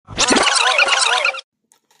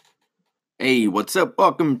Hey, what's up?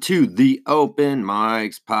 Welcome to the Open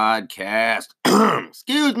Mics Podcast.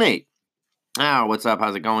 Excuse me. What's up?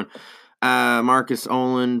 How's it going? Marcus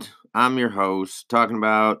Oland. I'm your host, talking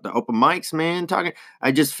about the open mics, man.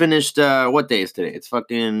 I just finished. What day is today? It's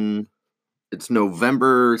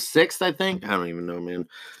November 6th, I think. I don't even know, man.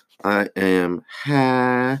 I am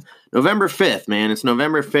November 5th, man. It's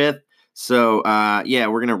November 5th. So, yeah,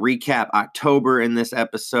 we're going to recap October in this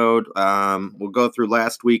episode. We'll go through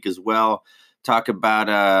last week as well. Talk about,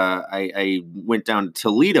 I went down to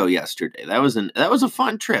Toledo yesterday. That was a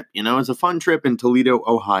fun trip. It was a fun trip in Toledo,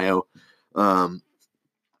 Ohio.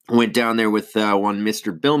 Went down there with one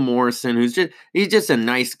Mr. Bill Morrison, he's just a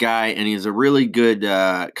nice guy, and he's a really good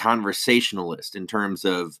conversationalist in terms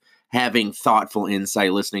of having thoughtful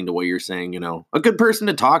insight, listening to what you're saying, a good person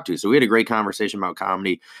to talk to. So we had a great conversation about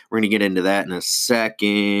comedy. We're going to get into that in a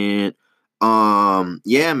second.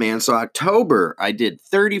 Yeah, man. So October, I did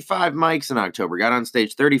 35 mics in October, got on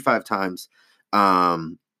stage 35 times.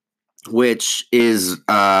 Which is,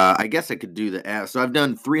 I guess I could do the app. So I've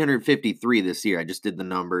done 353 this year. I just did the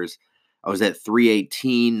numbers. I was at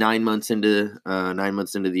 318 9 months into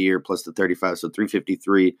the year plus the 35, so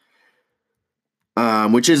 353,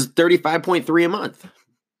 which is 35.3 a month.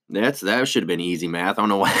 That should have been easy math. I don't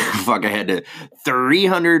know why the fuck I had to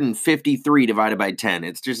 353 divided by 10.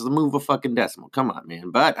 It's just move a fucking decimal. Come on, man.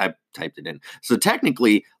 But I typed it in. So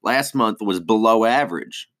technically, last month was below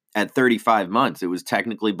average. At 35 months, it was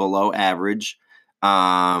technically below average.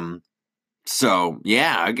 So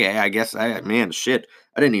yeah, okay. I guess I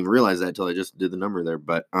didn't even realize that until I just did the number there.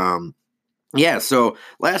 But yeah. So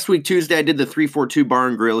last week Tuesday, I did the 342 Bar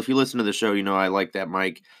and Grill. If you listen to the show, you know I like that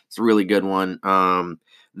mic. It's a really good one.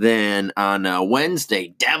 Then on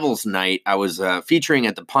Wednesday, Devil's Night, I was featuring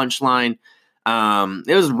at the Punchline.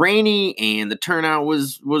 It was rainy and the turnout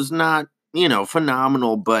was not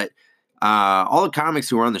phenomenal, but all the comics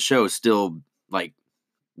who were on the show still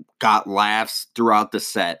got laughs throughout the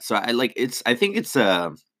set. So I think it's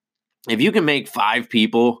if you can make 5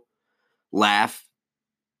 people laugh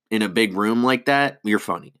in a big room like that, you're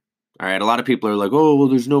funny. All right. A lot of people are like, oh, well,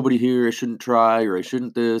 there's nobody here. I shouldn't try, or I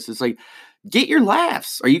shouldn't this. It's like, get your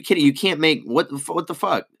laughs. Are you kidding? You can't make what the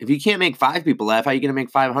fuck? If you can't make 5 people laugh, how are you going to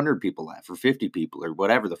make 500 people laugh, or 50 people, or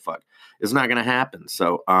whatever the fuck? It's not going to happen.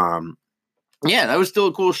 So, yeah, that was still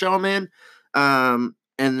a cool show, man. And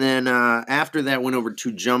then after that, went over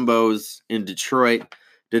to Jumbo's in Detroit,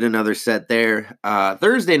 did another set there.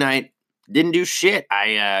 Thursday night, didn't do shit.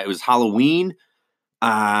 It was Halloween.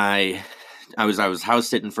 I was house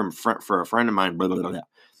sitting for a friend of mine.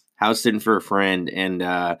 House sitting for a friend, and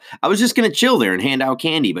I was just gonna chill there and hand out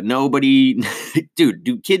candy, but nobody. Dude,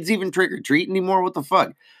 do kids even trick or treat anymore? What the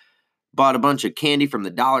fuck? Bought a bunch of candy from the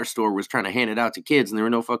dollar store, was trying to hand it out to kids, and there were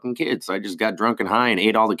no fucking kids. So I just got drunk and high and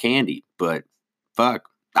ate all the candy. But fuck,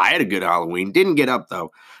 I had a good Halloween. Didn't get up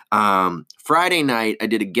though. Friday night, I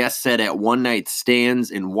did a guest set at One Night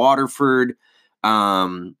Stands in Waterford.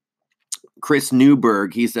 Chris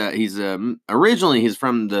Newberg, he's originally he's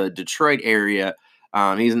from the Detroit area.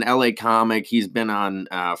 He's an LA comic. He's been on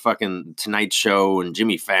fucking Tonight Show and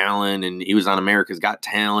Jimmy Fallon, and he was on America's Got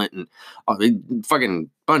Talent, and fucking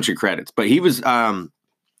bunch of credits. But he was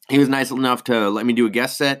nice enough to let me do a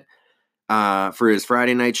guest set for his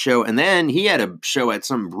Friday night show, and then he had a show at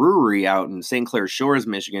some brewery out in St. Clair Shores,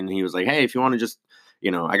 Michigan. And he was like, "Hey, if you want to just,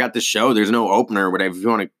 I got this show. There's no opener, or whatever. If you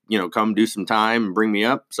want to, come do some time and bring me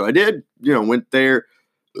up." So I did. Went there.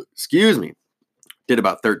 Excuse me. Did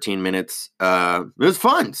about 13 minutes. It was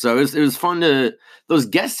fun. So it was fun those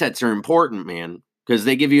guest sets are important, man, because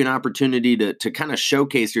they give you an opportunity to kind of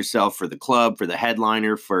showcase yourself for the club, for the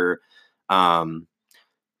headliner, for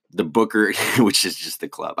the booker, which is just the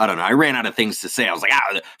club. I don't know. I ran out of things to say. I was like,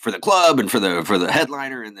 for the club and for the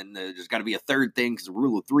headliner, and then there's got to be a third thing because the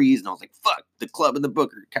rule of threes. And I was like, fuck, the club and the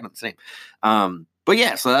booker, kind of the same. But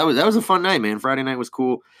yeah, so that was a fun night, man. Friday night was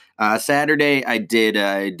cool. Saturday, I did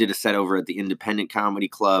a set over at the Independent Comedy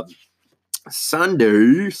Club.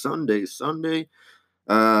 Sunday.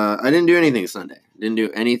 I didn't do anything Sunday. Didn't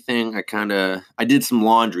do anything. I did some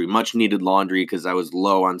laundry, much needed laundry, because I was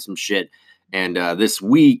low on some shit. And this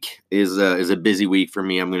week is a busy week for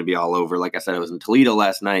me. I'm going to be all over. Like I said, I was in Toledo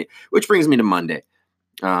last night, which brings me to Monday.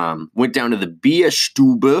 Went down to the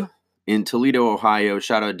Bierstube in Toledo, Ohio.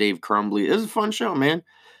 Shout out Dave Crumbly. It was a fun show, man.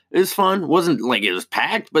 It was fun. It wasn't like it was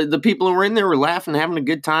packed, but the people who were in there were laughing, having a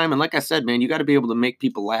good time. And like I said, man, you got to be able to make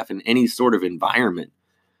people laugh in any sort of environment.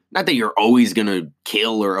 Not that you're always going to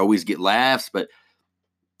kill or always get laughs, but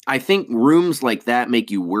I think rooms like that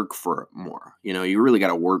make you work for it more. You really got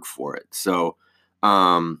to work for it. So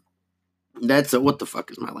that's what the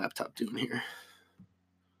fuck is my laptop doing here?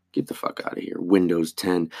 Get the fuck out of here. Windows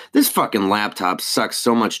 10. This fucking laptop sucks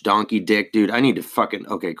so much donkey dick, dude. I need to fucking...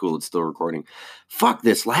 Okay, cool. It's still recording. Fuck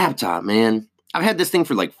this laptop, man. I've had this thing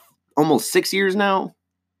for like almost 6 years now.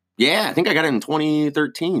 Yeah, I think I got it in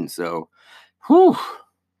 2013. So, whew.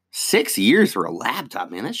 6 years for a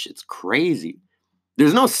laptop, man. That shit's crazy.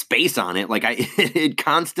 There's no space on it. Like, it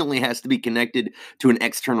constantly has to be connected to an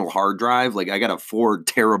external hard drive. Like, I got a 4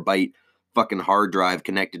 terabyte fucking hard drive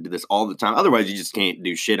connected to this all the time. Otherwise, you just can't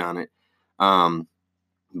do shit on it.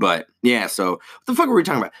 But yeah, so what the fuck were we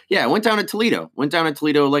talking about? Yeah, I went down to Toledo.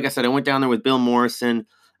 Like I said, I went down there with Bill Morrison.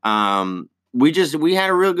 We had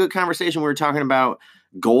a real good conversation. We were talking about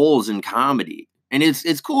goals in comedy. And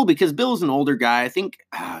it's cool because Bill's an older guy. I think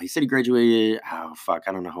he said he graduated. Oh fuck,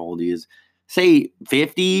 I don't know how old he is. Say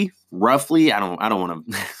 50, roughly. I don't want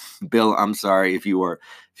to. Bill, I'm sorry if you are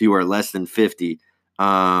less than 50.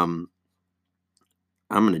 I'm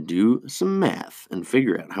gonna do some math and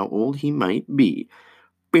figure out how old he might be.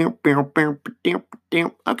 Okay,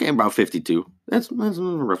 about 52. That's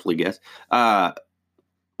roughly guess.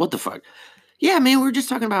 What the fuck? Yeah, man, we were just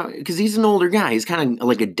talking about, because he's an older guy. He's kind of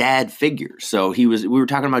like a dad figure. So we were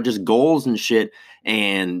talking about just goals and shit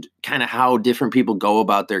and kind of how different people go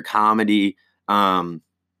about their comedy. And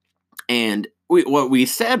what we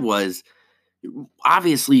said was,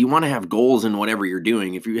 obviously you want to have goals in whatever you're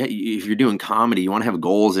doing. If you're doing comedy, you want to have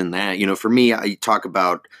goals in that. You know, for me, I talk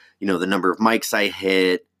about, you know, the number of mics I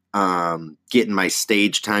hit, getting my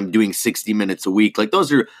stage time, doing 60 minutes a week. Like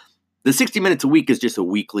the 60 minutes a week is just a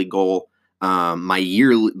weekly goal.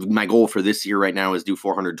 My goal for this year right now is do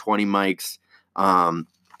 420 mics. And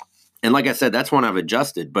like I said, that's one I've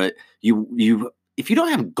adjusted, but if you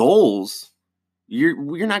don't have goals,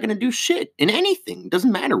 you're not going to do shit in anything. It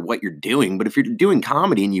doesn't matter what you're doing, but if you're doing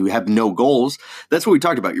comedy and you have no goals, that's what we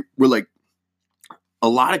talked about. We're like, a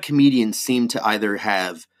lot of comedians seem to either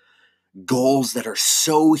have goals that are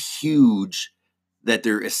so huge that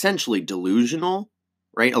they're essentially delusional,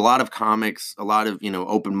 right? A lot of comics, a lot of, you know,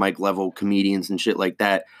 open mic level comedians and shit like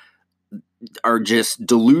that are just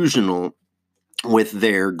delusional with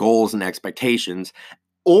their goals and expectations.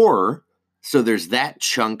 Or, so there's that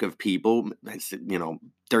chunk of people, you know,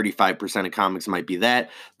 35% of comics might be that.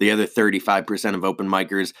 The other 35% of open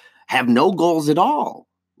micers have no goals at all.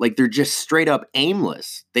 Like, they're just straight up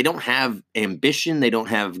aimless. They don't have ambition. They don't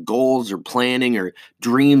have goals or planning or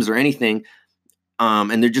dreams or anything.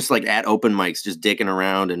 And they're just like at open mics, just dicking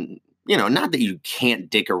around. And, you know, not that you can't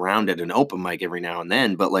dick around at an open mic every now and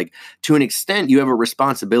then, but like, to an extent, you have a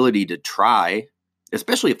responsibility to try,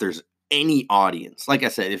 especially if there's any audience. Like I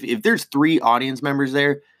said, if there's 3 audience members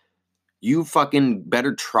there, you fucking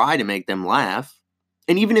better try to make them laugh.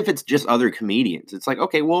 And even if it's just other comedians, it's like,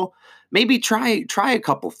 okay, well, maybe try a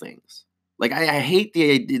couple things. Like, I hate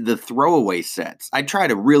the throwaway sets. I try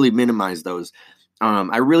to really minimize those.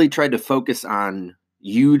 I really tried to focus on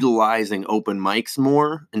utilizing open mics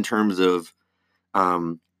more in terms of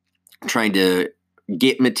trying to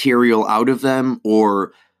get material out of them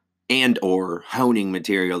or honing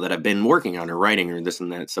material that I've been working on or writing or this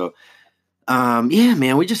and that. So, yeah,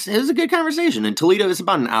 man, it was a good conversation. And Toledo is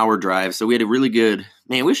about an hour drive. So we had a really good,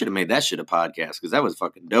 man, we should have made that shit a podcast because that was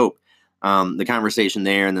fucking dope. The conversation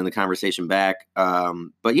there and then the conversation back.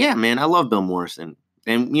 But yeah, man, I love Bill Morrison.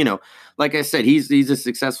 And, you know, like I said, he's a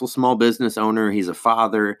successful small business owner. He's a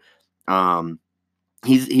father. And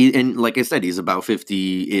like I said, he's about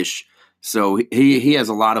 50-ish. So he has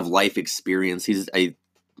a lot of life experience.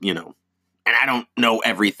 You know, and I don't know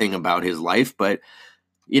everything about his life, but,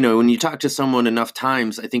 you know, when you talk to someone enough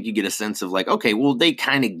times, I think you get a sense of like, okay, well, they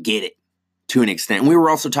kind of get it to an extent. And we were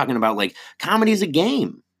also talking about like, comedy is a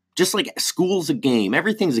game. Just like school's a game.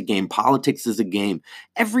 Everything's a game. Politics is a game.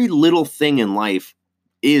 Every little thing in life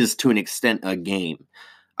is to an extent a game.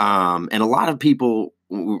 And a lot of people,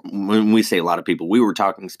 when we say a lot of people, we were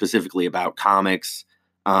talking specifically about comics,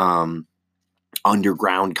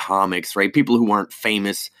 underground comics, right? People who aren't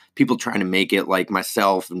famous, people trying to make it, like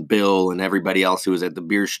myself and Bill and everybody else who was at the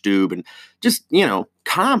beer stube, and just, you know,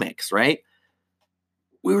 comics, right?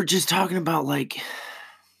 We were just talking about like,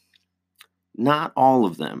 not all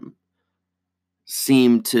of them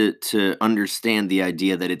seem to understand the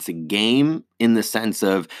idea that it's a game, in the sense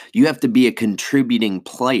of you have to be a contributing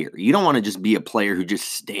player. You don't want to just be a player who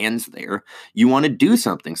just stands there. You want to do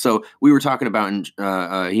something. So we were talking about,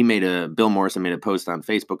 Bill Morrison made a post on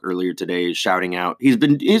Facebook earlier today shouting out, he's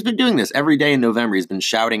been doing this every day in November. He's been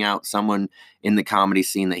shouting out someone in the comedy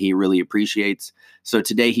scene that he really appreciates. So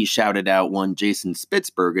today he shouted out one Jason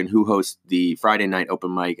Spitzbergen, who hosts the Friday night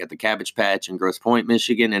open mic at the Cabbage Patch in Grosse Pointe,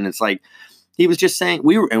 Michigan. And it's like, he was just saying,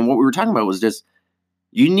 what we were talking about was just,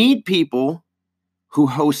 you need people who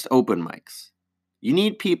host open mics. You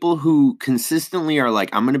need people who consistently are like,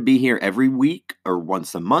 I'm going to be here every week or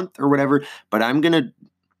once a month or whatever, but I'm going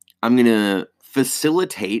to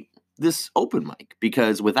facilitate this open mic,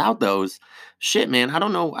 because without those, shit, man, I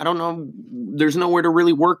don't know, there's nowhere to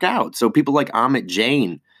really work out. So people like Amit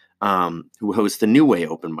Jain, who hosts the New Way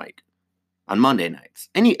open mic on Monday nights.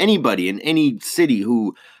 Anybody in any city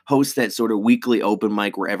who hosts that sort of weekly open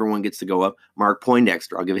mic where everyone gets to go up. Mark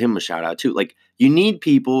Poindexter, I'll give him a shout out too. Like, you need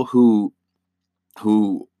people who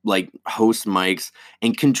like host mics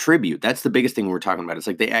and contribute. That's the biggest thing we're talking about. It's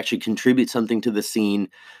like they actually contribute something to the scene.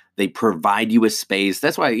 They provide you a space.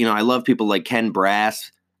 That's why, I love people like Ken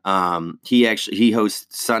Brass. He hosts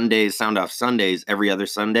Sundays, Sound Off Sundays, every other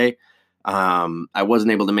Sunday. I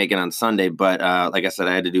wasn't able to make it on Sunday, but like I said,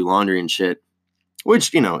 I had to do laundry and shit,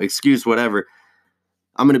 which, excuse whatever.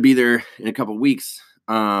 I'm going to be there in a couple weeks.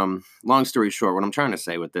 Long story short, what I'm trying to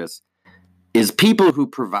say with this is people who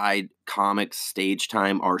provide comic stage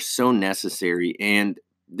time are so necessary, and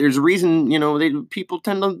there's a reason, people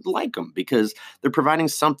tend to like them because they're providing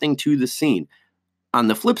something to the scene. On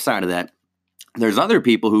the flip side of that, there's other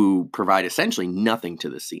people who provide essentially nothing to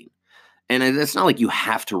the scene. And it's not like you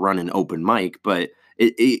have to run an open mic, but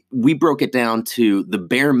we broke it down to the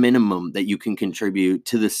bare minimum that you can contribute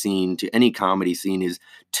to the scene, to any comedy scene, is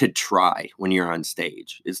to try when you're on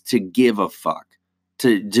stage. It's to give a fuck.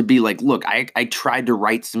 To be like, look, I tried to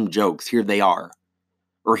write some jokes. Here they are.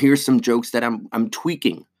 Or here's some jokes that I'm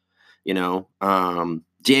tweaking. Diego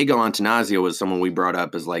Antanasio was someone we brought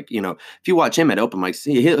up as like, if you watch him at open mics,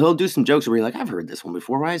 he'll do some jokes where you're like, I've heard this one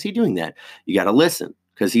before. Why is he doing that? You got to listen,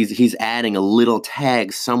 because he's adding a little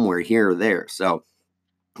tag somewhere here or there. So,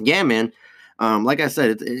 yeah, man. Like I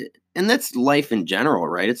said, and that's life in general,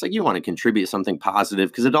 right? It's like you want to contribute something positive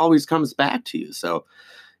because it always comes back to you. So,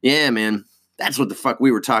 yeah, man. That's what the fuck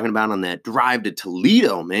we were talking about on that drive to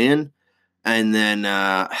Toledo, man. And then,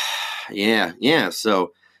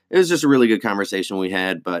 so it was just a really good conversation we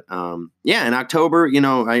had. But, in October,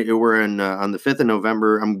 we're on the 5th of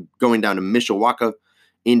November. I'm going down to Mishawaka,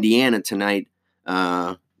 Indiana tonight,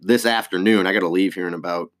 this afternoon. I got to leave here in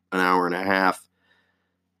about an hour and a half.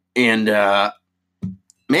 And,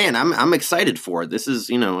 man, I'm excited for it. This is,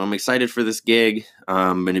 I'm excited for this gig.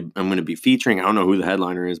 I'm going to be featuring, I don't know who the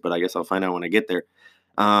headliner is, but I guess I'll find out when I get there.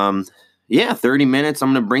 30 minutes.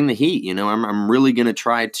 I'm going to bring the heat. I'm really going to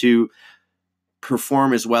try to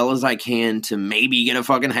perform as well as I can to maybe get a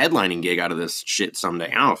fucking headlining gig out of this shit someday.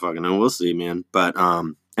 I don't fucking know. We'll see, man. But,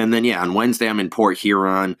 and then, on Wednesday, I'm in Port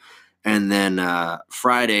Huron. And then,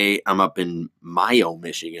 Friday, I'm up in Mayo,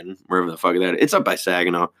 Michigan, wherever the fuck that is. It's up by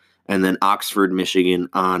Saginaw. And then Oxford, Michigan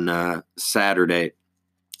on Saturday.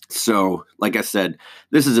 So, like I said,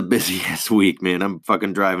 this is a busy-ass week, man. I'm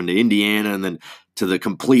fucking driving to Indiana and then to the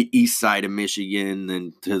complete east side of Michigan,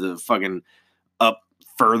 then to the fucking up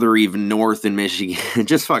further even north in Michigan,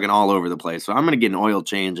 just fucking all over the place. So I'm going to get an oil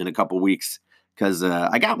change in a couple weeks because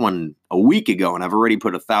I got one a week ago, and I've already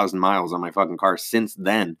put 1,000 miles on my fucking car since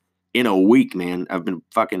then. In a week, man. I've been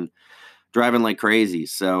fucking driving like crazy.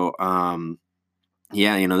 So,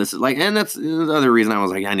 this is like, and that's the other reason I was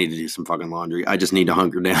like, I need to do some fucking laundry. I just need to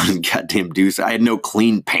hunker down and goddamn do so. I had no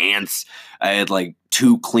clean pants. I had like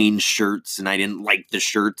 2 clean shirts, and I didn't like the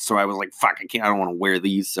shirts. So I was like, fuck, I don't want to wear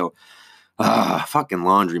these. So, fucking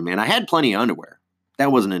laundry, man. I had plenty of underwear.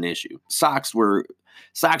 That wasn't an issue. Socks were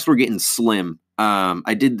getting slim.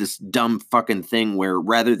 I did this dumb fucking thing where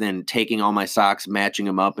rather than taking all my socks, matching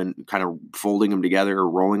them up and kind of folding them together or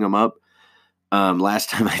rolling them up, last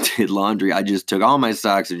time I did laundry, I just took all my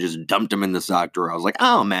socks and just dumped them in the sock drawer. I was like,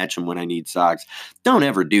 I'll match them when I need socks. Don't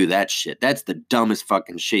ever do that shit. That's the dumbest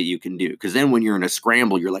fucking shit you can do. Because then when you're in a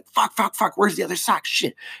scramble, you're like, fuck, where's the other sock?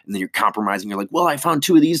 Shit. And then you're compromising. You're like, well, I found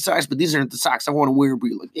 2 of these socks, but these aren't the socks I want to wear. But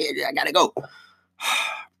you're like, yeah, I gotta go.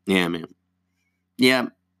 Yeah, man. Yeah.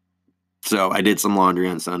 So I did some laundry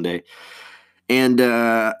on Sunday. And,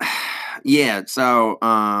 so,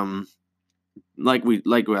 like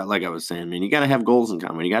I was saying, man, you got to have goals in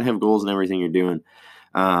comedy. You got to have goals in everything you're doing.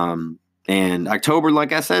 And October,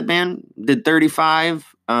 like I said, man, did 35.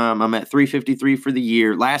 I'm at 353 for the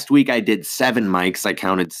year. Last week I did 7 mics. I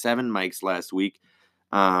counted 7 mics last week.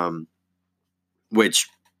 Which,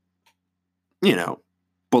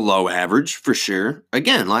 below average for sure.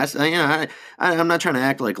 Again, I'm not trying to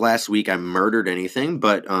act like last week I murdered anything,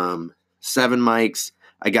 but 7 mics.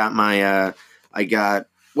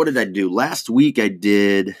 What did I do? Last week I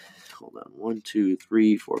did, hold on, 1, 2,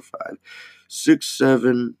 3, 4, 5, 6,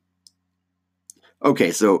 7.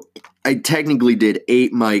 Okay, so I technically did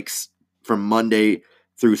 8 mics from Monday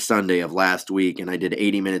through Sunday of last week, and I did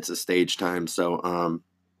 80 minutes of stage time. So,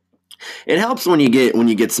 It helps when you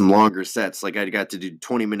get some longer sets. Like I got to do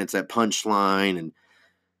 20 minutes at Punchline, and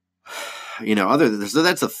so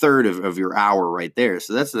that's a third of your hour right there.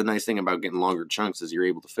 So that's the nice thing about getting longer chunks is you're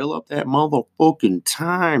able to fill up that motherfucking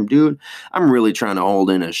time, dude. I'm really trying to hold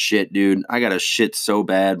in a shit, dude. I got a shit so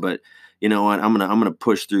bad, but you know what? I'm gonna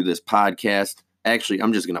push through this podcast. Actually,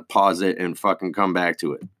 I'm just gonna pause it and fucking come back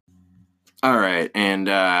to it. All right, and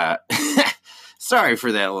sorry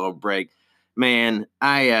for that little break. Man,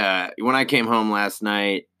 I when I came home last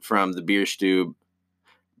night from the Bierstube,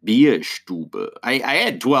 I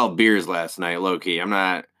had 12 beers last night, low key. I'm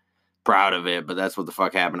not proud of it, but that's what the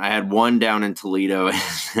fuck happened. I had one down in Toledo,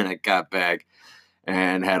 and I got back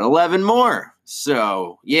and had 11 more.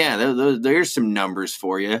 So yeah, there's some numbers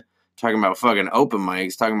for you. Talking about fucking open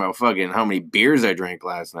mics, talking about fucking how many beers I drank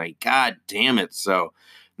last night. God damn it. So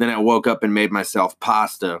then I woke up and made myself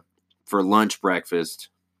pasta for lunch breakfast.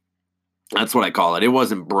 That's what I call it. It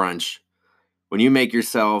wasn't brunch. When you make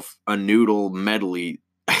yourself a noodle medley,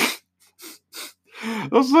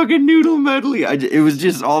 a fucking noodle medley. It was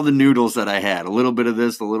just all the noodles that I had. A little bit of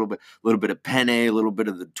this, a little bit of penne, a little bit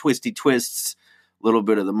of the twisty twists, a little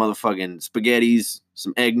bit of the motherfucking spaghettis,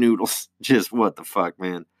 some egg noodles. Just what the fuck,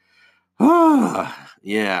 man.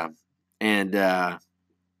 Yeah. And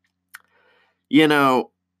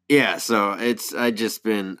yeah, so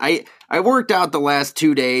I worked out the last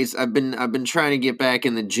 2 days. I've been trying to get back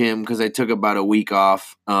in the gym because I took about a week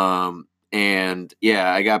off. And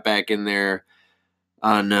yeah, I got back in there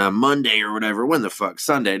on Monday or whatever. When the fuck?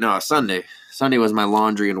 Sunday. No, Sunday. Sunday was my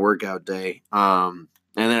laundry and workout day. And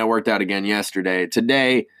then I worked out again yesterday.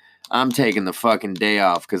 Today, I'm taking the fucking day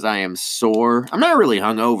off because I am sore. I'm not really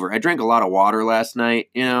hungover. I drank a lot of water last night,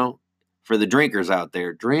 For the drinkers out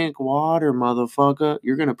there, drink water, motherfucker.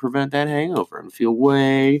 You're going to prevent that hangover and feel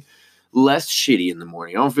way less shitty in the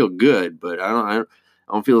morning. I don't feel good, but I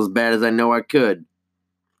don't feel as bad as I know I could.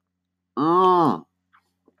 Got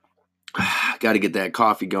to get that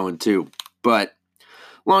coffee going too. But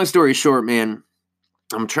long story short, man,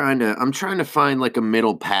 I'm trying to find like a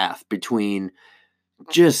middle path between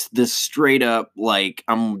just the straight up, like,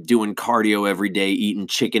 I'm doing cardio every day, eating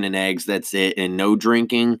chicken and eggs, that's it, and no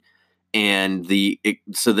drinking. And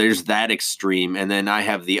so there's that extreme. And then I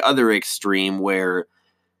have the other extreme where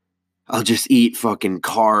I'll just eat fucking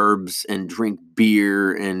carbs and drink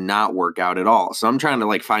beer and not work out at all. So I'm trying to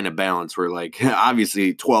like find a balance where, like,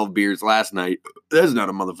 obviously 12 beers last night, that's not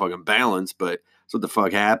a motherfucking balance, but that's what the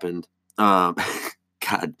fuck happened. God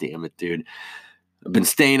damn it, dude. I've been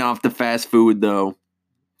staying off the fast food though.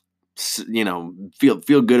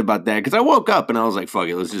 Feel good about that because I woke up and I was like, fuck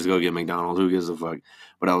it, let's just go get McDonald's. Who gives a fuck?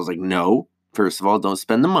 But I was like, no. First of all, don't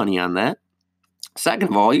spend the money on that. Second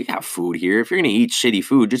of all, you got food here. If you're gonna eat shitty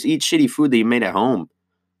food, just eat shitty food that you made at home,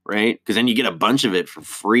 right? Because then you get a bunch of it for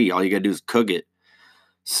free. All you gotta do is cook it.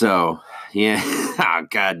 So yeah, oh,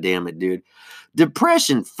 god damn it, dude.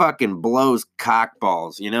 Depression fucking blows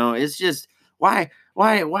cockballs. It's just why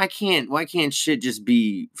can't shit just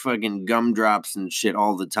be fucking gumdrops and shit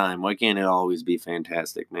all the time? Why can't it always be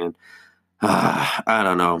fantastic, man? I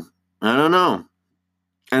don't know.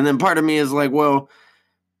 And then part of me is like, well,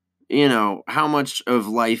 how much of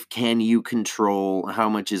life can you control? How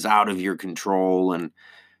much is out of your control? And,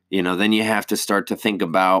 then you have to start to think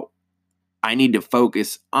about, I need to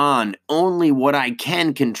focus on only what I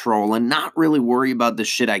can control and not really worry about the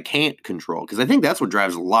shit I can't control. Because I think that's what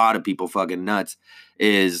drives a lot of people fucking nuts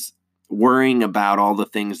is worrying about all the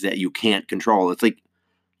things that you can't control. It's like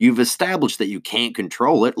you've established that you can't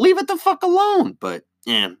control it. Leave it the fuck alone. But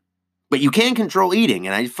you can control eating.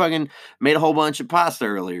 And I fucking made a whole bunch of pasta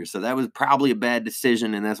earlier. So that was probably a bad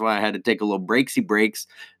decision. And that's why I had to take a little breaks in the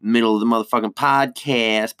middle of the motherfucking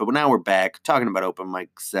podcast. But now we're back talking about open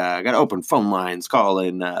mics. I got open phone lines. Call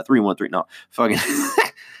in 313. No, fucking.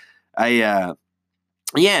 And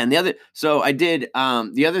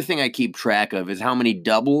the other thing I keep track of is how many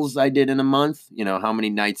doubles I did in a month. How many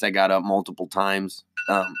nights I got up multiple times.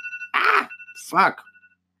 Fuck.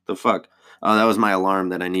 The fuck. Oh, that was my alarm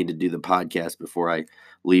that I need to do the podcast before I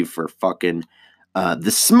leave for fucking the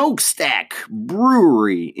Smokestack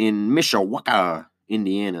Brewery in Mishawaka,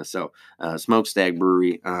 Indiana. So, Smokestack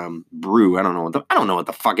Brewery, brew. I don't know what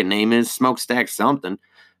the fucking name is. Smokestack something,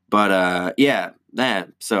 but yeah, that.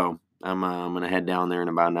 So I'm gonna head down there in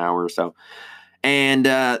about an hour or so. And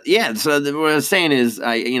so what I was saying is,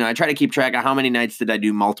 I try to keep track of how many nights did I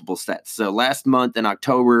do multiple sets. So last month in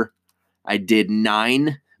October, I did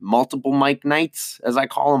 9 multiple mic nights, as I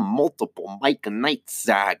call them, multiple mic nights.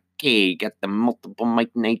 Okay, got the multiple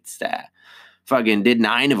mic nights. fucking did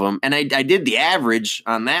 9 of them. And I did the average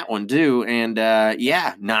on that one too. And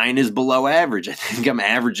 9 is below average. I think I'm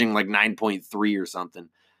averaging like 9.3 or something.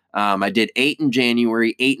 I did 8 in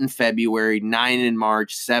January, 8 in February, 9 in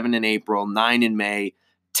March, 7 in April, 9 in May,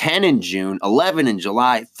 10 in June, 11 in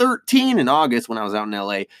July, 13 in August when I was out in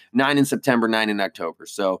LA, 9 in September, 9 in October.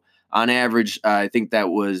 So on average, I think that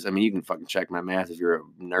was, you can fucking check my math if you're a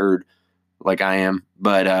nerd like I am.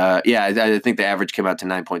 But I think the average came out to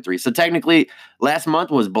 9.3. So technically, last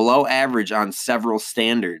month was below average on several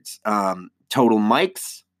standards. Total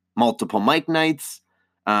mics, multiple mic nights.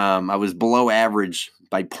 I was below average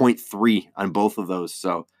by 0.3 on both of those.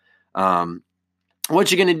 So what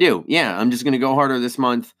you going to do? Yeah, I'm just going to go harder this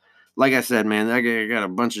month. Like I said, man, I got a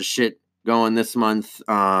bunch of shit going this month.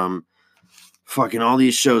 Fucking all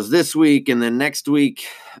these shows this week, and then next week,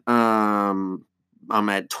 I'm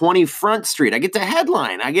at 20 Front Street. I get to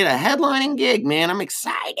headline. I get a headlining gig, man. I'm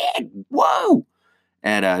excited. Whoa!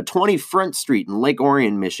 At 20 Front Street in Lake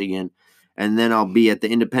Orion, Michigan. And then I'll be at the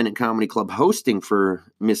Independent Comedy Club hosting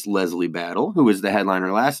for Miss Leslie Battle, who was the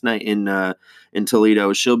headliner last night in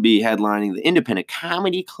Toledo. She'll be headlining the Independent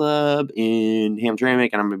Comedy Club in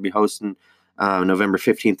Hamtramck, and I'm going to be hosting November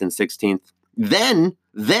 15th and 16th. Then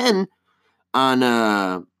on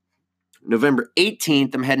November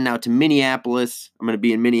 18th, I'm heading out to Minneapolis. I'm going to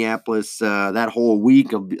be in Minneapolis that whole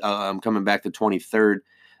week. I'm coming back the 23rd.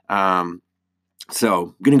 So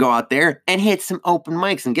I'm going to go out there and hit some open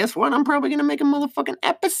mics. And guess what? I'm probably going to make a motherfucking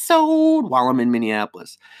episode while I'm in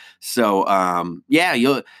Minneapolis. So, I'll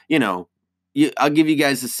give you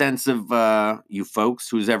guys a sense of, you folks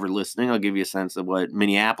who's ever listening, I'll give you a sense of what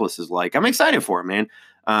Minneapolis is like. I'm excited for it, man.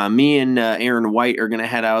 Me and Aaron White are going to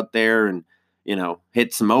head out there and,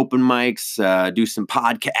 hit some open mics, do some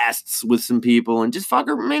podcasts with some people, and just have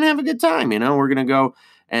a good time. We're going to go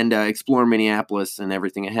and explore Minneapolis and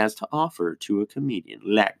everything it has to offer to a comedian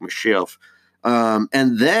like myself.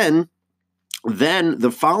 And then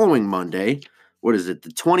the following Monday, what is it? The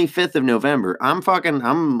 25th of November. I'm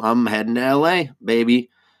heading to LA, baby.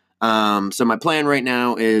 So my plan right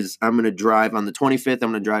now is I'm going to drive on the 25th.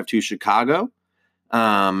 I'm going to drive to Chicago.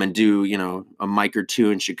 And do, a mic or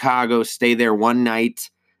two in Chicago, stay there one night.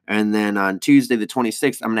 And then on Tuesday, the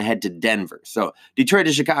 26th, I'm going to head to Denver. So Detroit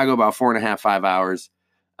to Chicago, about 4.5, 5 hours.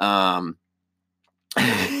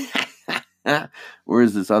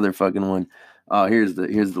 Where's this other fucking one? Oh, here's the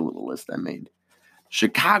little list I made.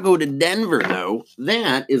 Chicago to Denver, though,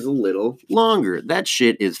 that is a little longer. That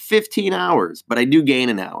shit is 15 hours, but I do gain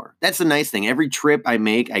an hour. That's the nice thing. Every trip I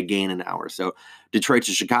make, I gain an hour. So Detroit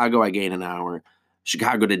to Chicago, I gain an hour.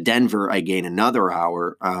 Chicago to Denver, I gain another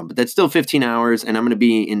hour, but that's still 15 hours, and I'm going to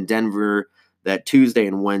be in Denver that Tuesday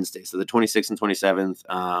and Wednesday, so the 26th and 27th.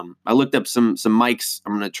 I looked up some mics.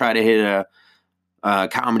 I'm going to try to hit a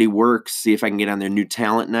Comedy Works, see if I can get on their new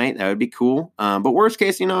talent night. That would be cool. But worst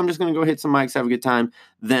case, I'm just going to go hit some mics, have a good time.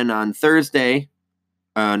 Then on Thursday,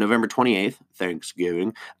 November 28th,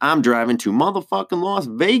 Thanksgiving, I'm driving to motherfucking Las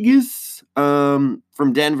Vegas from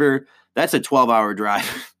Denver. That's a 12-hour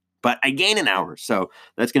drive. But I gain an hour, so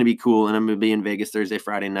that's going to be cool. And I'm going to be in Vegas Thursday,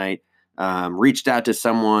 Friday night. Reached out to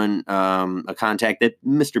someone, a contact that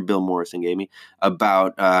Mr. Bill Morrison gave me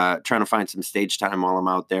about trying to find some stage time while I'm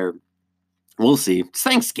out there. We'll see. It's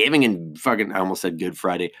Thanksgiving and I almost said Good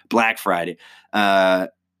Friday, Black Friday.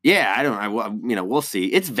 We'll see.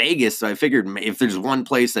 It's Vegas, so I figured if there's one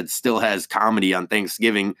place that still has comedy on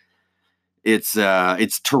Thanksgiving, it's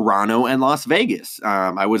Toronto and Las Vegas.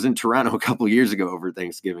 I was in Toronto a couple years ago over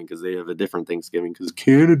Thanksgiving because they have a different Thanksgiving because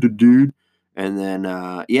Canada, dude. And then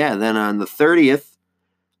then on the 30th,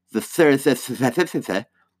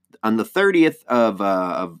 on the 30th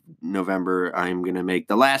of November, I'm gonna make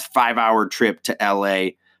the last 5-hour trip to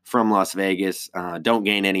LA from Las Vegas. Don't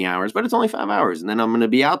gain any hours, but it's only 5 hours, and then I'm gonna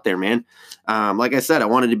be out there, man. Like I said, I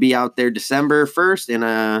wanted to be out there December 1st, and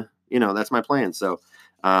that's my plan. So.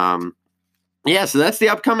 So that's the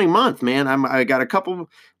upcoming month, man. I got a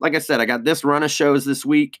couple, like I said, I got this run of shows this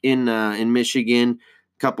week in Michigan,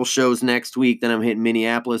 couple shows next week. Then I'm hitting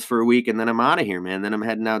Minneapolis for a week, and then I'm out of here, man. Then I'm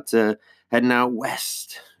heading out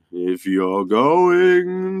west. If you're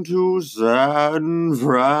going to San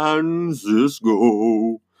Francisco.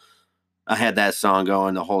 I had that song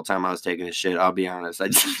going the whole time I was taking a shit. I'll be honest.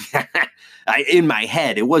 In my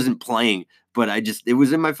head, it wasn't playing. But it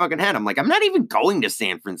was in my fucking head. I'm like, I'm not even going to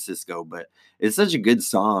San Francisco, but it's such a good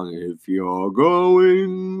song. If you're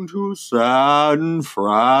going to San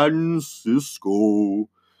Francisco,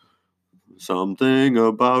 something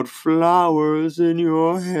about flowers in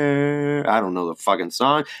your hair. I don't know the fucking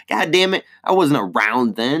song. God damn it. I wasn't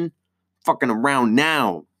around then. Fucking around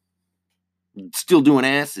now. still doing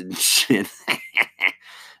acid and shit.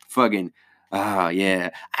 Fucking, oh yeah.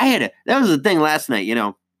 That was the thing last night,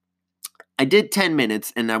 I did 10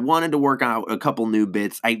 minutes and I wanted to work out a couple new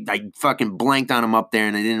bits. I fucking blanked on them up there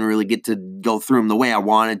and I didn't really get to go through them the way I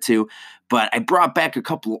wanted to. But I brought back a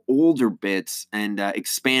couple of older bits and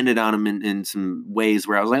expanded on them in some ways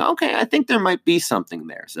where I was like, okay, I think there might be something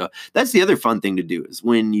there. So that's the other fun thing to do is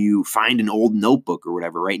when you find an old notebook or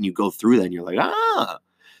whatever, right? And you go through that and you're like,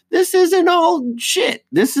 this isn't all shit.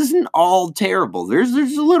 This isn't all terrible. There's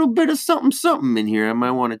a little bit of something in here I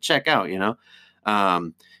might want to check out,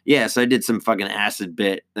 Yeah, so I did some fucking acid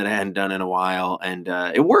bit that I hadn't done in a while, and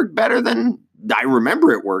it worked better than I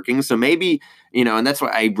remember it working. So maybe, and that's why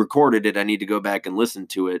I recorded it. I need to go back and listen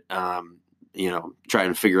to it, try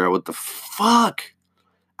and figure out what the fuck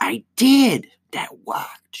I did. That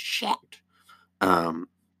worked. Shit.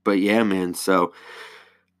 But yeah, man, so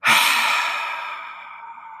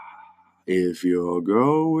if you're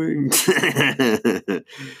going,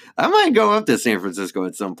 I might go up to San Francisco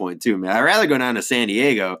at some point too, man. I'd rather go down to San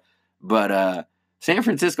Diego, but San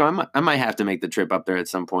Francisco, I might have to make the trip up there at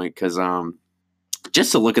some point because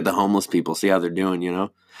just to look at the homeless people, see how they're doing.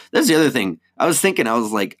 That's the other thing. I was thinking, I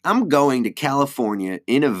was like, I'm going to California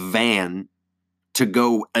in a van to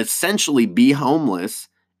go essentially be homeless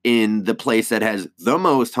in the place that has the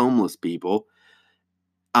most homeless people.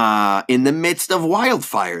 In the midst of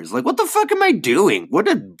wildfires. Like, what the fuck am I doing? What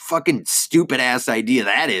a fucking stupid ass idea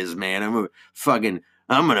that is, man. I'm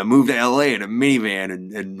gonna move to LA in a minivan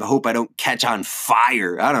and hope I don't catch on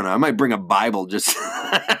fire. I don't know. I might bring a Bible just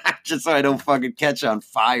just so I don't fucking catch on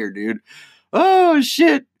fire, dude. Oh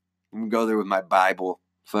shit. I'm gonna go there with my Bible.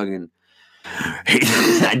 Fucking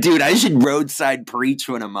dude, I should roadside preach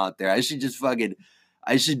when I'm out there. I should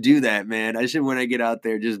do that, man. I should, when I get out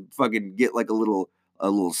there, just fucking get like a little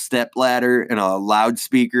step ladder and a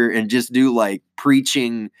loudspeaker and just do like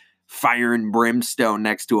preaching fire and brimstone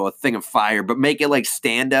next to a thing of fire, but make it like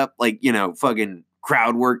stand up, like, fucking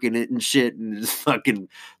crowd working it and shit. And just fucking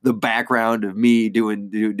the background of me doing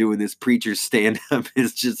this preacher stand up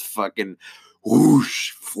is just fucking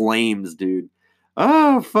whoosh flames, dude.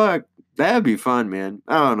 Oh, fuck. That'd be fun, man.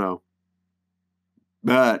 I don't know.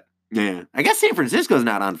 But yeah, I guess San Francisco's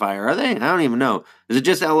not on fire, are they? I don't even know. Is it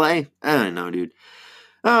just LA? I don't know, dude.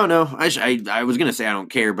 Oh no, I was gonna say I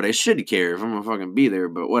don't care, but I should care if I'm gonna fucking be there.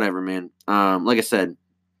 But whatever, man. Like I said,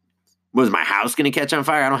 was my house gonna catch on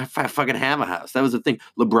fire? I don't fucking have a house. That was the thing.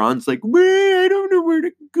 LeBron's like, I don't know where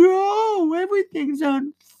to go. Everything's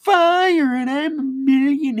on fire, and I'm a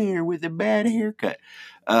millionaire with a bad haircut.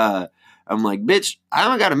 I'm like, bitch, I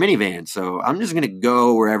don't got a minivan, so I'm just gonna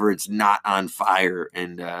go wherever it's not on fire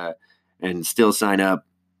and still sign up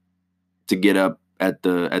to get up at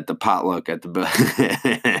the potluck at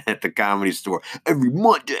the at the Comedy Store every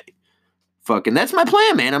Monday. Fucking, that's my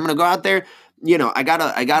plan, man. I'm gonna go out there. I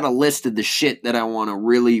got a list of the shit that I want to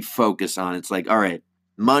really focus on. It's like, all right,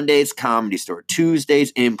 Monday's Comedy Store,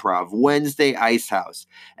 Tuesday's Improv, Wednesday Ice House,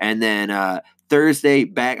 and then Thursday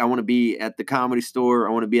back. I want to be at the Comedy Store.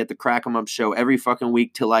 I want to be at the Crack 'em Up show every fucking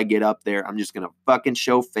week till I get up there. I'm just gonna fucking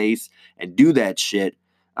show face and do that shit.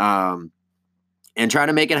 And try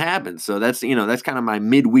to make it happen. So that's kind of my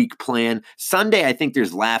midweek plan. Sunday, I think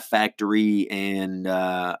there's Laugh Factory, and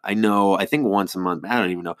I think once a month, I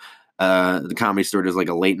don't even know. The Comedy Store does like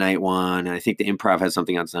a late night one, and I think the Improv has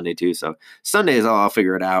something on Sunday too. So Sunday is I'll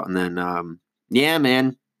figure it out, and then yeah,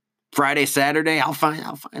 man. Friday, Saturday, I'll find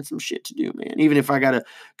some shit to do, man. Even if I gotta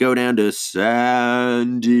go down to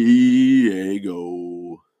San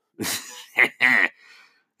Diego.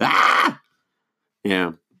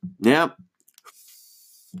 Yeah. Yep.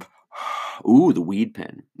 Ooh, the weed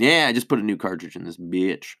pen. Yeah, I just put a new cartridge in this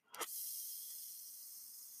bitch.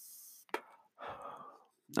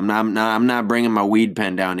 I'm not bringing my weed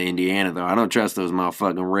pen down to Indiana though. I don't trust those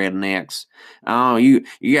motherfucking rednecks. Oh, you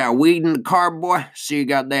got weed in the car, boy? See, you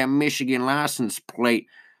got that Michigan license plate.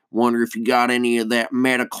 Wonder if you got any of that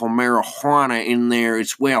medical marijuana in there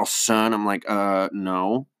as well, son. I'm like,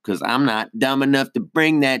 no, because I'm not dumb enough to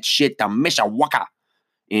bring that shit to Mishawaka,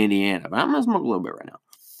 Indiana. But I'm gonna smoke a little bit right now.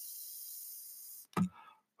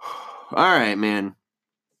 All right, man.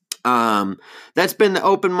 That's been the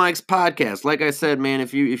Open Mics podcast. Like I said, man,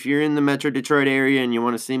 if you're in the Metro Detroit area and you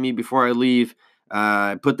want to see me before I leave,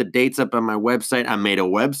 I put the dates up on my website. I made a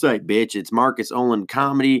website, bitch. It's Marcus Olin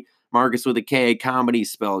Comedy. Marcus with a K, comedy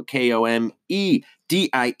spelled Komedie,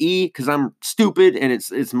 because I'm stupid, and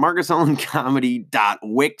it's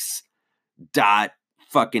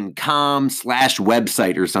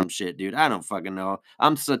marcusolincomedy.wix.com/website or some shit, dude. I don't fucking know.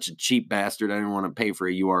 I'm such a cheap bastard. I didn't want to pay for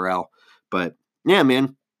a URL. But yeah,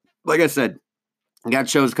 man. Like I said, I got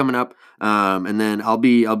shows coming up, and then I'll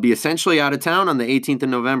be essentially out of town on the 18th of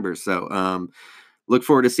November. So look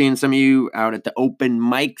forward to seeing some of you out at the open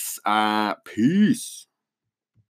mics. Peace.